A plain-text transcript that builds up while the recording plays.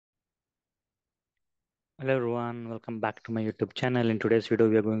Hello everyone, welcome back to my YouTube channel. In today's video,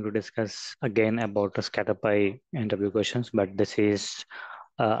 we are going to discuss again about the Scatterpie interview questions, but this is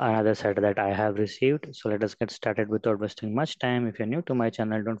another set that I have received. So let us get started without wasting much time. If you're new to my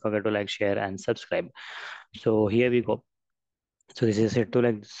channel, don't forget to like, share, and subscribe. So here we go. So this is set to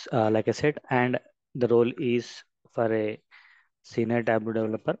like I said, and the role is for a senior Tableau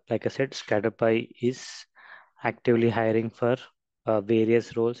developer. Like I said, Scatterpie is actively hiring for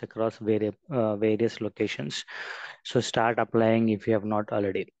various roles across various locations. So start applying if you have not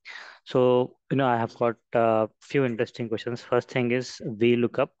already. So, I have got a few interesting questions. First thing is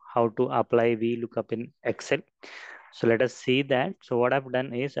VLOOKUP, how to apply VLOOKUP in Excel. So let us see that. So what I've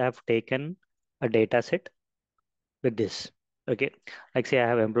done is I have taken a data set with this. Okay, like say I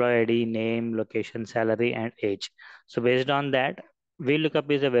have employee ID, name, location, salary, and age. So based on that, VLOOKUP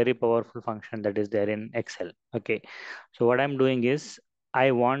is a very powerful function that is there in Excel. Okay, so what I'm doing is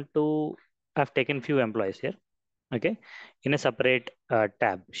I've taken few employees here. Okay, in a separate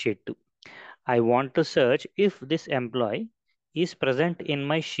tab, sheet 2. I want to search if this employee is present in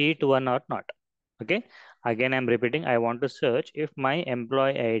my sheet 1 or not. Okay, again I'm repeating, I want to search if my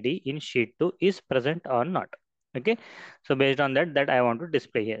employee ID in sheet 2 is present or not. Okay, so based on that I want to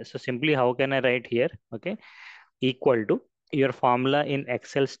display here. So simply how can I write here? Okay, equal to, your formula in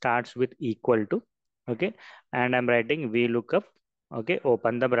Excel starts with equal to. Okay, and I'm writing VLOOKUP. Okay,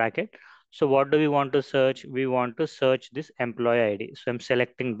 open the bracket. So what do we want to search? We want to search this employee ID. So I'm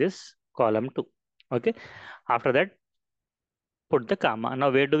selecting this column 2. Okay, after that put the comma. Now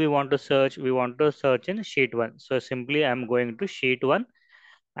where do we want to search? We want to search in sheet 1. So simply I'm going to sheet 1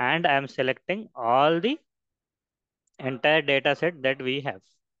 and I'm selecting all the entire data set that we have.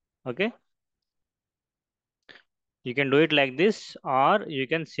 Okay, you can do it like this, or you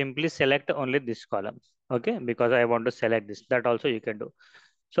can simply select only this column. Okay, because I want to select this, that also you can do.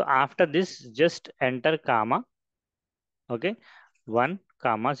 So after this, just enter comma. Okay, 1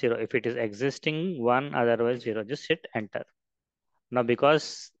 comma 0 if it is existing, 1 otherwise 0, just hit enter. Now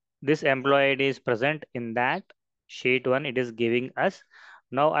because this employee ID is present in that sheet 1, it is giving us.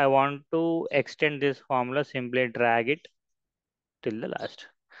 Now I want to extend this formula, simply drag it till the last.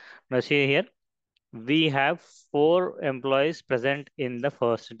 Now see here, we have 4 employees present in the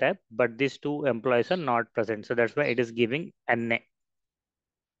first tab, but these 2 employees are not present. So that's why it is giving NA.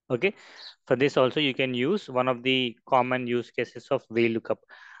 Okay. For this also you can use one of the common use cases of VLOOKUP.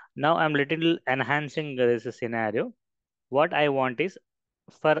 Now I'm little enhancing this scenario. What I want is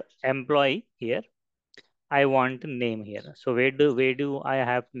for employee here, I want name here. So where do I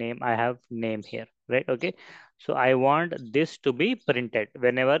have name? I have name here, right? Okay. So I want this to be printed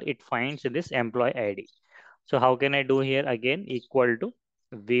whenever it finds this employee ID. So how can I do here? Again, equal to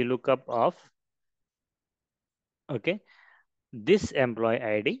VLOOKUP of, okay, this employee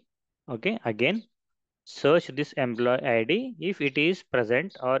ID. Okay, again, search this employee ID if it is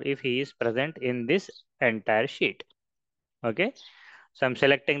present or if he is present in this entire sheet. Okay, so I'm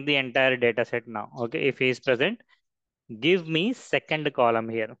selecting the entire data set now. Okay, if he is present, give me second column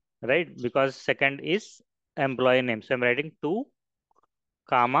here, right? Because second is employee name. So I'm writing 2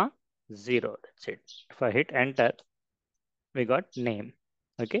 comma 0. That's it. If I hit enter, we got name.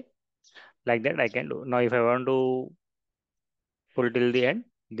 Okay, like that I can do. Now if I want to pull till the end,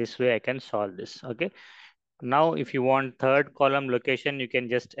 this way I can solve this. Okay, now if you want third column location, you can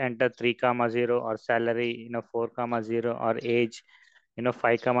just enter 3 comma 0, or salary, 4 comma 0, or age,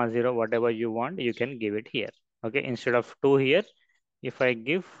 5 comma 0, whatever you want, you can give it here. Okay, instead of 2 here, if I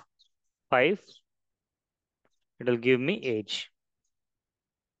give 5, it will give me age.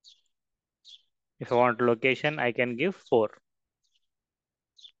 If I want location, I can give 4.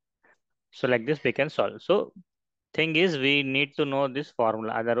 So like this we can solve. So thing is, we need to know this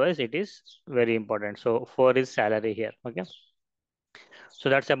formula, otherwise it is very important. So 4 is salary here. Okay, so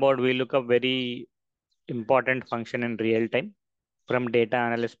that's about, we look up very important function in real time. From data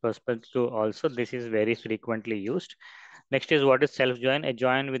analyst perspective also, this is very frequently used. Next is, what is self join? A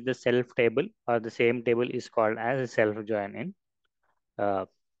join with the self table or the same table is called as a self join in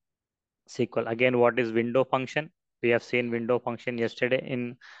SQL. Again, what is window function? We have seen window function yesterday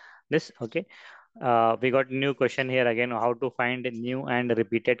in this. Okay, we got new question here again, how to find new and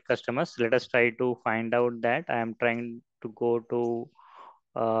repeated customers. Let us try to find out that. I am trying to go to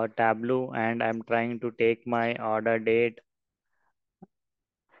Tableau and I'm trying to take my order date.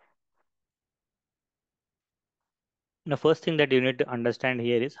 The first thing that you need to understand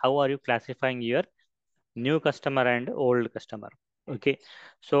here is, how are you classifying your new customer and old customer? Okay,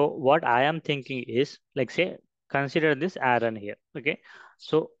 so what I am thinking is, like say, consider this Aaron here. Okay,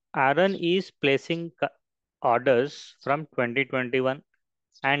 so Aaron is placing orders from 2021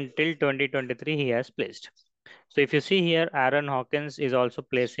 and till 2023 he has placed. So if you see here, Aaron Hawkins is also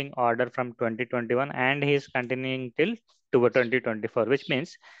placing order from 2021 and he is continuing till to 2024, which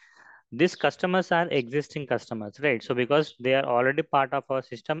means these customers are existing customers, right? So because they are already part of our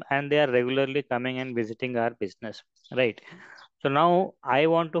system and they are regularly coming and visiting our business, right? So now I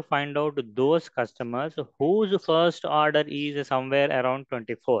want to find out those customers whose first order is somewhere around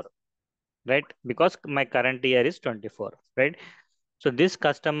 24, right? Because my current year is 24, right? So this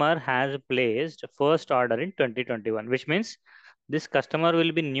customer has placed first order in 2021, which means this customer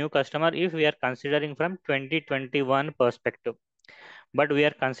will be new customer if we are considering from 2021 perspective. But we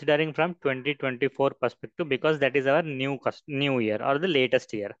are considering from 2024 perspective because that is our new year or the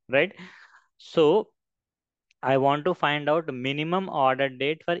latest year, right? So I want to find out minimum order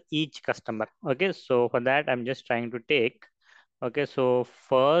date for each customer. Okay, so for that I'm just trying to take. Okay, so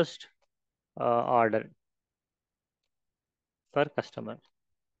first order for customer.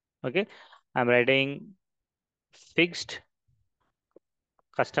 Okay, I'm writing fixed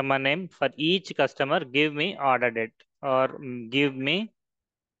customer name for each customer. Give me order date or give me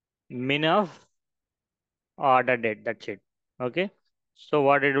min of order date. That's it. Okay. So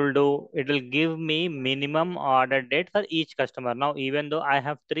what it will do, it will give me minimum order date for each customer. Now, even though I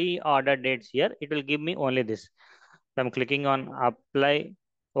have three order dates here, it will give me only this. So I'm clicking on apply.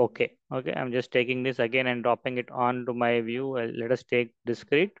 Okay. Okay. I'm just taking this again and dropping it on to my view. Let us take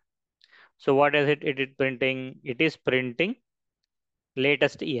discrete. So what is it? It is printing. It is printing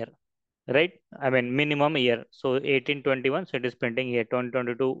latest year, right? I mean minimum year. So 1821. So it is printing here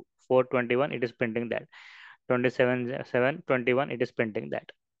 2022 421. It is printing that 27 7 21. It is printing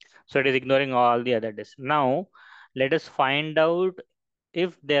that. So it is ignoring all the other days. Now let us find out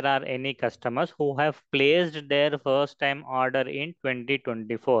if there are any customers who have placed their first time order in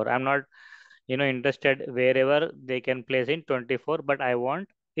 2024. I'm not interested wherever they can place in 24, but I want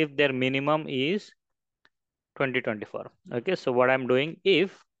if their minimum is 2024. Okay, so what I'm doing,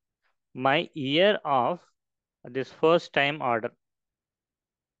 if my year of this first time order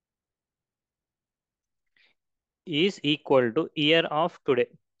is equal to year of today.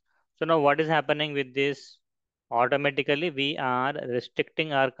 So now what is happening with this? Automatically we are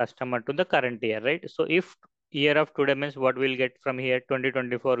restricting our customer to the current year, right? So if year of today means what we'll get from here,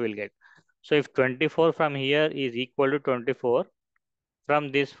 2024 will get. So if 24 from here is equal to 24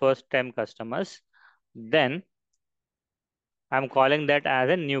 from these first time customers, then I'm calling that as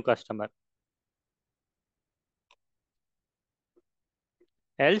a new customer.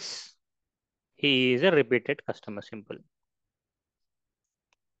 Else he is a repeated customer, simple,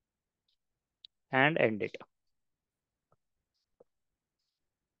 and end it.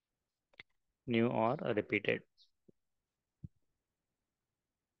 New or repeated.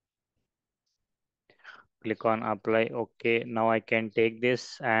 Click on apply. Okay, now I can take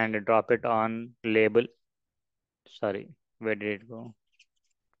this and drop it on label. Sorry, where did it go?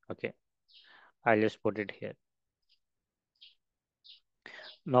 Okay, I'll just put it here.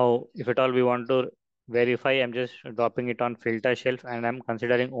 Now, if at all we want to verify, I'm just dropping it on filter shelf and I'm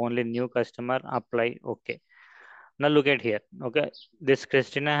considering only new customer, apply. Okay. Now look at here. Okay, this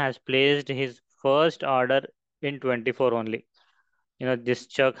Christina has placed his first order in 24 only. This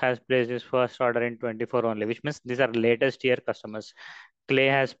Chuck has placed his first order in 24 only, which means these are latest year customers. Clay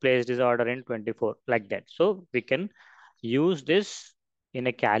has placed his order in 24, like that. So we can use this in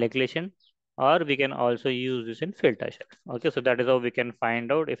a calculation, or we can also use this in filter shelf. Okay, so that is how we can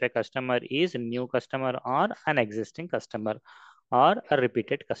find out if a customer is a new customer or an existing customer or a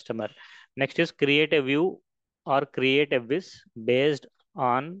repeated customer. Next is create a view or create a wish based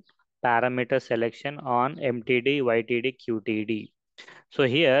on parameter selection on MTD, YTD, QTD. So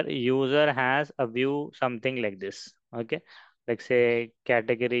here user has a view something like this. Okay, like say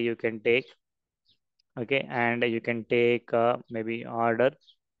category you can take. Okay, and you can take maybe order.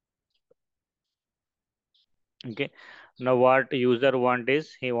 Okay, now what user want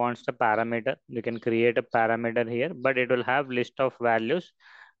is he wants the parameter. You can create a parameter here, but it will have list of values.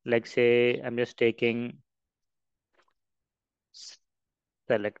 Like say I'm just taking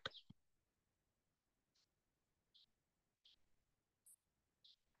select.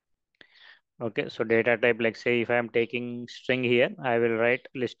 Okay, so data type, like say if I am taking string here, I will write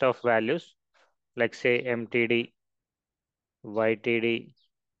list of values, like say MTD, YTD,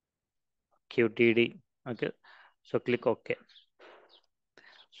 QTD. Okay, so click OK.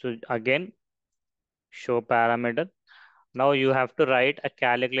 So again, show parameter. Now you have to write a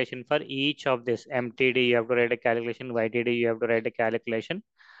calculation for each of this. MTD, you have to write a calculation. YTD, you have to write a calculation.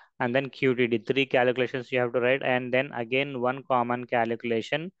 And then QTD, three calculations you have to write. And then again, one common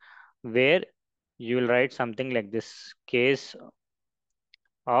calculation where you will write something like this. Case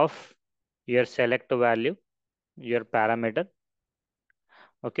of your select value, your parameter.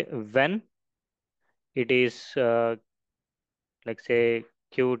 Okay, when it is like say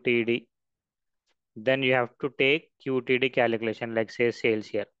QTD, then you have to take QTD calculation, like say sales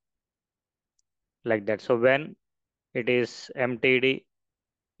here, like that. So when it is MTD,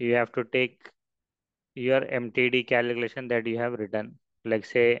 you have to take your MTD calculation that you have written, like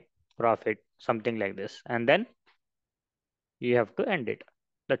say profit, something like this, and then you have to end it.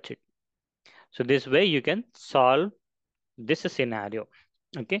 That's it. So this way you can solve this scenario.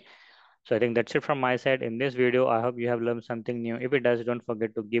 Okay. So I think that's it from my side in this video. I hope you have learned something new. If it does, don't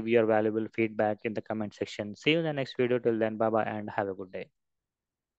forget to give your valuable feedback in the comment section. See you in the next video. Till then, bye bye and have a good day.